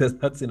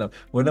 That's enough.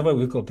 Whenever you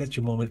wake up, that's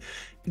your moment.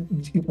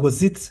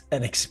 Was it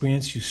an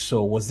experience you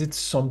saw? Was it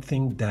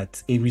something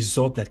a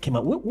result that came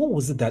out? What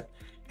was it that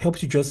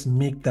helped you just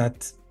make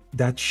that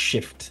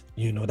shift,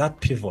 that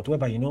pivot,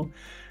 whereby,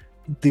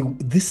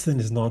 this thing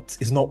is not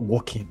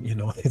working,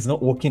 it's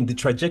not working. The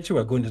trajectory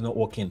we're going is not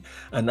working,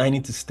 and I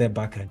need to step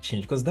back and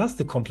change. Because that's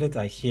the complaint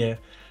I hear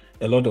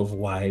a lot of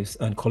wives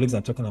and colleagues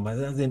are talking about.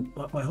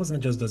 My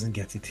husband just doesn't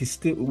get it. He's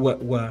still,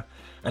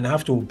 and I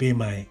have to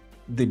obey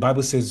the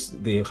Bible says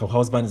her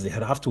husband is the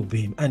head. I have to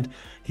obey him, and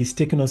he's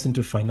taking us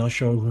into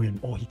financial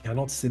ruin, or he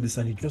cannot say this,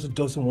 and he just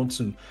doesn't want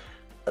to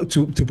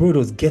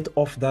brothers get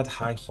off that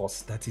high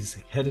horse that is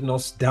heading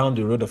us down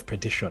the road of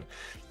perdition.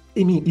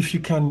 I mean, if you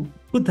can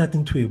put that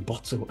into a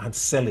bottle and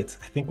sell it,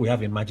 I think we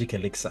have a magic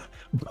elixir.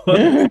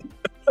 But,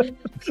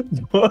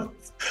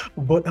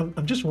 but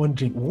I'm just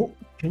wondering, what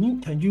can you?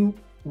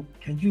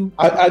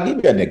 I'll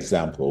give you an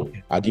example.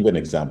 Okay. I'll give you an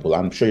example.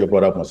 I'm sure your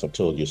brother must have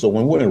told you. So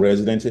when we were in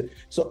residency,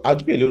 so I'll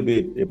give you a little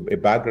bit a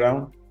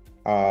background.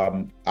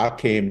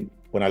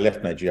 When I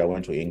left Nigeria, I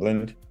went to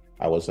England.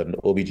 I was an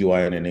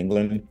OBGYN in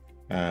England.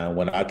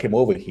 When I came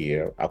over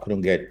here, I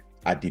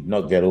did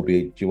not get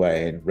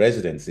OBGYN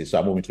residency, so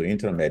I moved into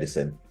internal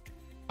medicine.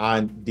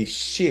 And the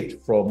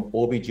shift from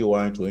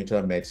OBGYN to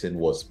internal medicine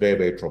was very,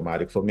 very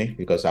traumatic for me,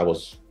 because I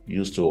was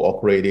used to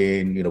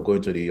operating,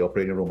 going to the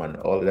operating room and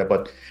all of that.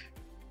 But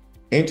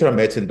internal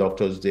medicine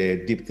doctors,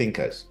 they're deep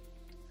thinkers.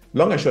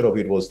 Long and short of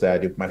it was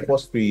that my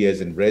first 3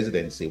 years in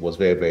residency was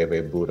very, very,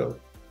 very brutal.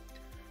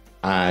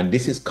 And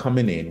this is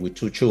coming in with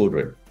 2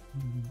 children.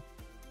 Mm-hmm.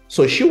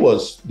 So she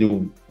was the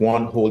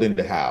one holding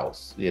the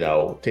house,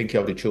 taking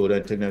care of the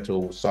children, taking them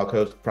to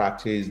soccer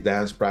practice,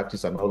 dance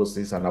practice, and all those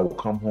things. And I would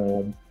come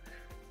home.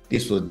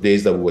 These were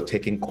days that we were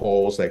taking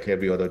calls like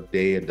every other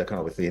day and that kind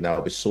of a thing. I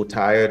would be so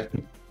tired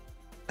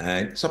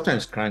and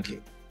sometimes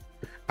cranky.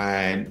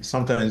 And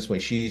sometimes when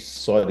she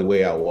saw the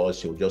way I was,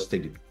 she would just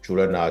take the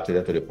children out, take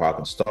them to the park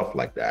and stuff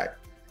like that.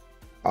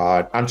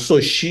 And so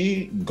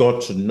she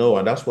got to know,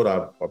 and that's what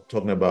I'm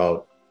talking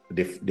about,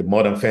 the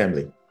modern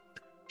family.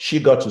 She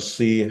got to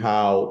see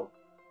how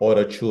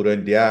other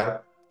children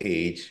their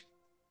age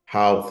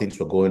how things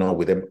were going on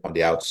with them on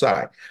the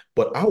outside.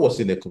 But I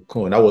was in a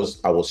cocoon. I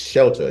was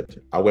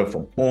sheltered. I went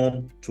from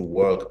home to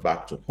work,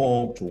 back to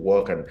home to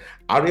work, and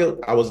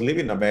I was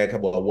living in America,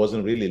 but I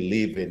wasn't really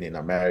living in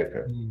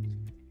America.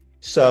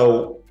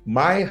 So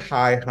my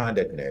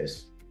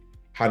high-handedness,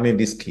 handling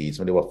these kids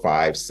when they were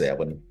 5,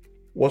 7,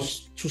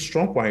 was too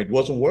strong for her. It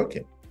wasn't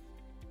working.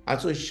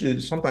 And so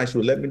sometimes she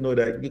would let me know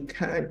that you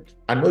can't,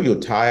 I know you're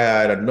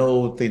tired, I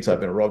know things have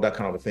been rough, that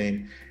kind of a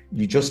thing.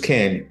 You just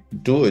can't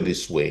do it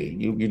this way.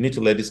 You need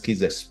to let these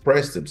kids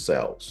express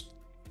themselves.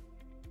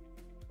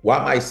 Why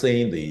am I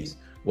saying this?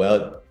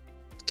 Well,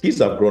 kids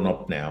have grown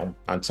up now,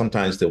 and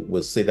sometimes they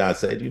will sit down and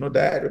say, you know,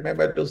 Dad,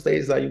 remember those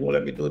days that you won't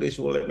let me do this,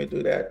 you won't let me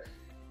do that,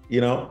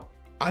 you know?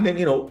 And then,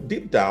 you know,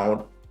 deep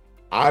down,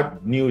 I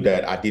knew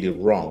that I did it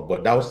wrong,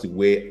 but that was the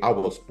way I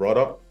was brought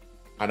up.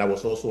 And I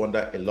was also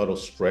under a lot of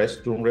stress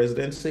during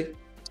residency.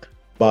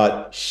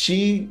 But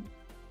she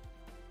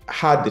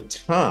had the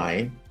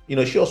time, you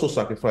know, she also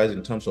sacrificed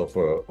in terms of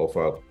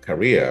her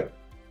career.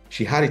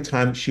 She had the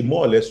time, she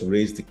more or less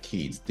raised the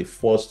kids, the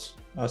first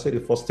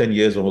 10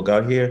 years when we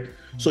got here.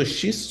 So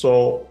she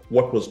saw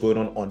what was going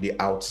on the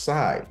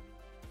outside.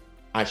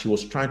 And she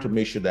was trying to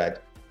make sure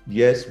that,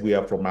 yes, we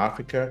are from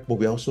Africa, but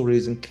we're also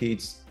raising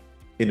kids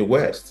in the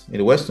West, in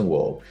the Western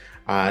world.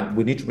 And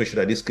we need to make sure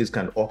that these kids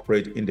can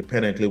operate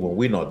independently when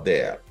we're not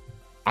there.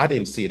 I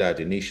didn't see that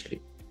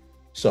initially.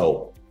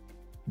 So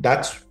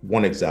that's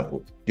one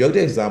example. The other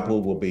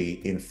example will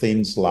be in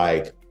things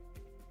like,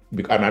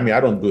 I mean, I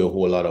don't do a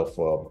whole lot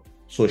of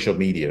social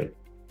media.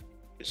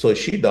 So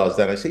she does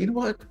that. I say, you know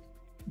what?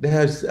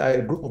 There's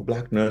a group of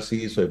Black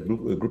nurses or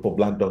a group of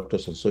Black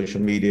doctors on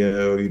social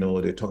media, you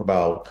know, they talk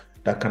about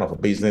that kind of a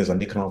business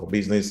and that kind of a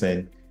business.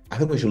 And I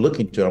think we should look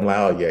into it. I'm like,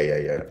 oh,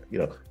 yeah, you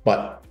know,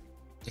 but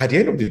at the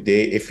end of the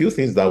day, a few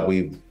things that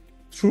we've,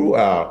 through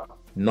our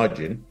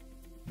nudging,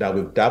 that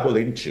we've dabbled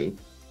into,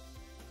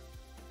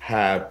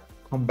 have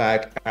come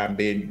back and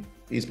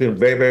it's been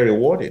very, very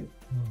rewarding.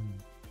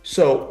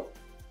 So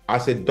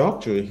as a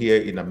doctor here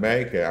in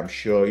America, I'm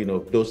sure, you know,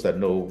 those that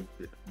know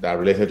that are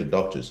related to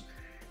doctors,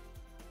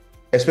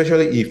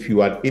 especially if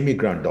you are an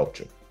immigrant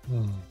doctor,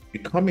 you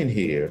come in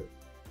here,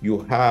 you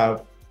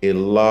have a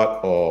lot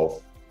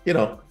of, you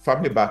know,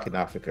 family back in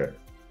Africa.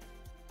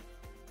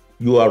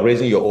 You are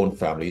raising your own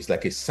family. It's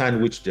like a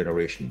sandwich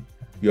generation.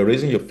 You're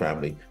raising your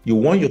family. You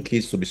want your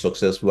kids to be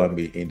successful and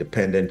be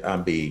independent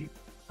and be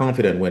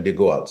confident when they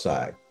go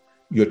outside.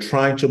 You're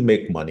trying to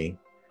make money.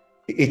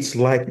 It's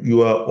like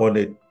you are on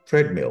a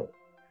treadmill.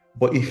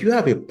 But if you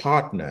have a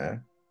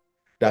partner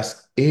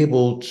that's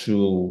able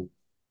to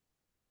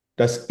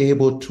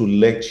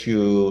let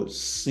you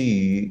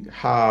see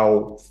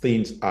how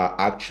things are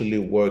actually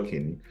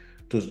working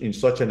in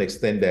such an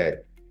extent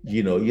that,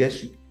 you know,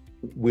 yes,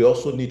 we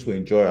also need to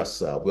enjoy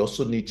ourselves. We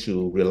also need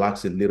to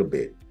relax a little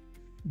bit.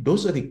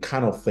 Those are the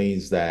kind of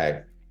things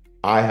that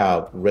I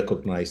have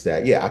recognized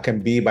that, yeah, I can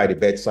be by the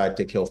bedside,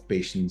 take care of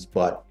patients,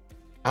 but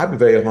I'll be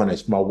very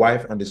honest, my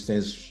wife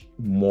understands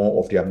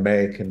more of the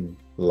American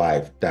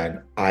life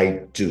than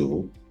I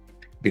do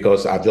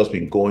because I've just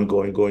been going,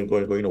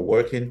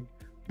 working.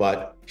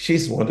 But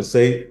she's one to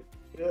say,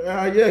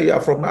 yeah,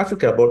 from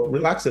Africa, but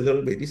relax a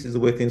little bit. This is the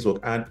way things work.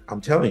 And I'm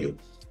telling you,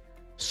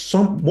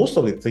 most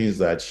of the things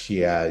that she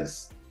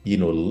has, you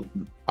know,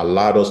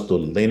 allowed us to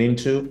lean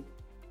into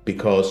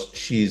because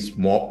she's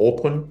more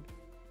open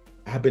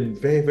have been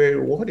very, very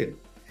rewarding.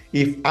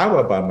 If I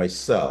were by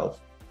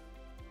myself,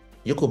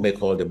 you could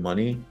make all the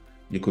money,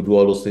 you could do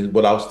all those things,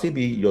 but I'll still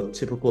be your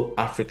typical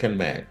African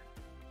man.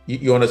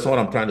 You understand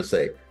what I'm trying to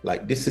say?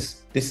 Like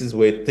this is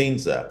where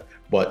things are.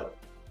 But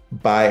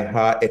by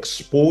her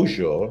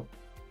exposure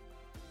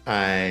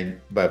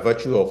and by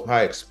virtue of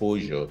her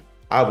exposure,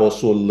 I've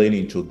also leaned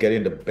into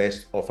getting the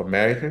best of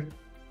America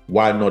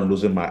while not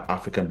losing my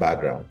African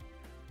background.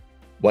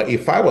 But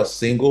if I was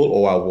single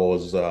or I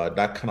was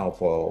that kind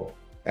of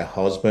a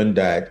husband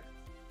that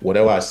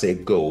whatever I say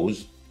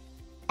goes,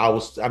 I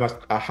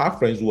have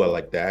friends who are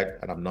like that,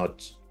 and I'm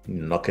not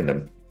knocking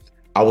them.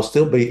 I will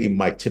still be in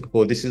my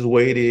typical, this is the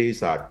way it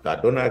is, I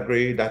don't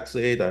agree, that's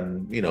it,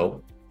 and you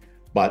know.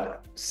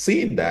 But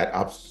seeing that,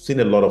 I've seen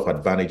a lot of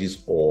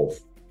advantages of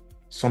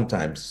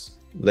sometimes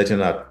letting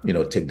that, you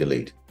know, take the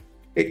lead.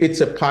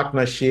 It's a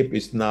partnership.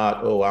 It's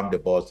not, oh, I'm the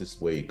boss, this is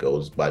the way it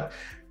goes. But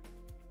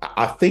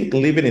I think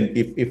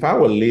if I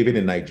were living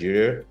in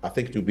Nigeria, I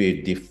think it would be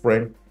a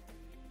different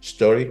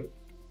story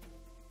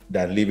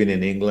than living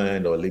in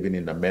England or living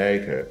in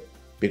America,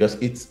 because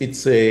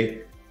it's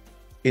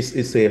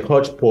a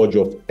hodgepodge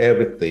of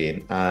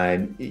everything.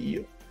 And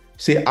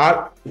see,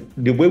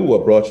 the way we were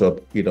brought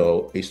up, you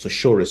know, is to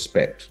show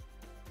respect,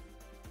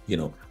 you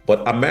know.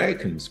 But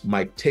Americans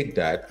might take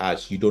that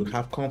as you don't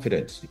have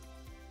confidence.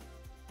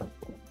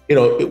 You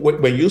know,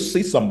 when you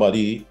see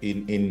somebody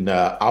in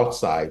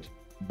outside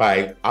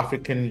by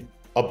African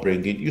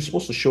upbringing, you're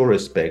supposed to show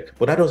respect,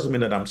 but that doesn't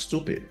mean that I'm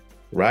stupid,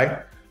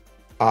 right?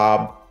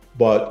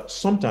 But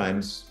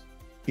sometimes,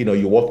 you know,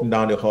 you're walking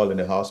down the hall in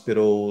the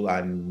hospital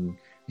and,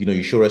 you know,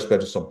 you show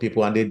respect to some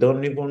people and they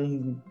don't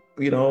even,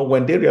 you know,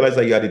 when they realize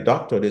that you're the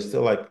doctor, they're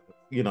still like,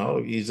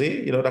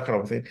 easy, that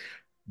kind of thing.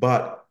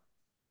 But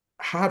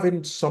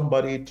having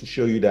somebody to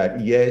show you that,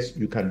 yes,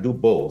 you can do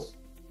both.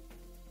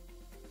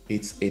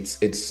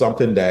 It's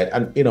something that,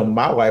 and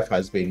my wife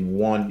has been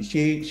one,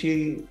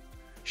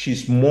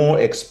 she's more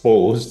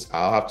exposed,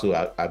 I'll have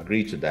to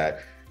agree to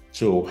that,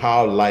 to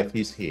how life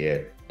is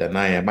here than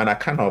I am. And I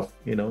kind of,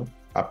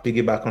 I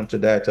piggyback onto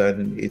that,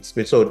 and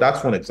so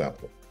that's one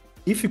example.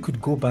 If you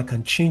could go back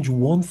and change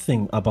one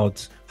thing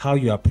about how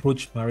you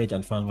approach marriage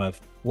and family life,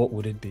 what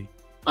would it be?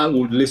 I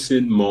would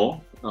listen more.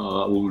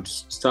 I would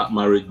start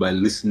marriage by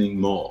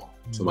listening more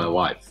to my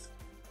wife.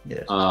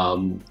 Yes.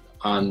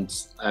 And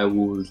I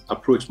would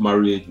approach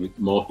marriage with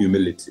more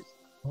humility.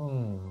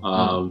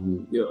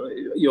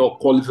 Your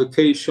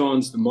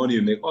qualifications, the money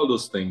you make, all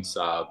those things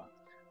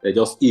they're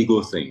just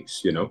ego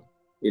things,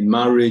 In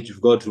marriage,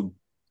 you've got to,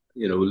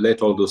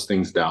 let all those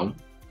things down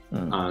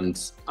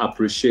and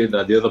appreciate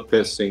that the other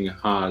person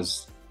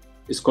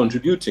is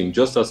contributing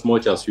just as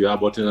much as you are,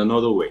 but in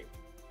another way,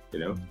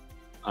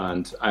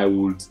 And I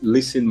would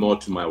listen more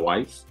to my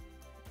wife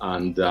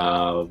and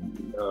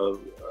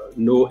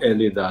know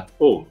early that,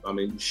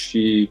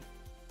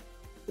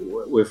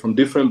 we're from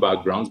different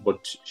backgrounds,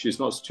 but she's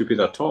not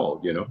stupid at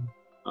all,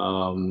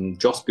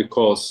 Just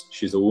because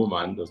she's a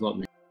woman does not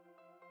mean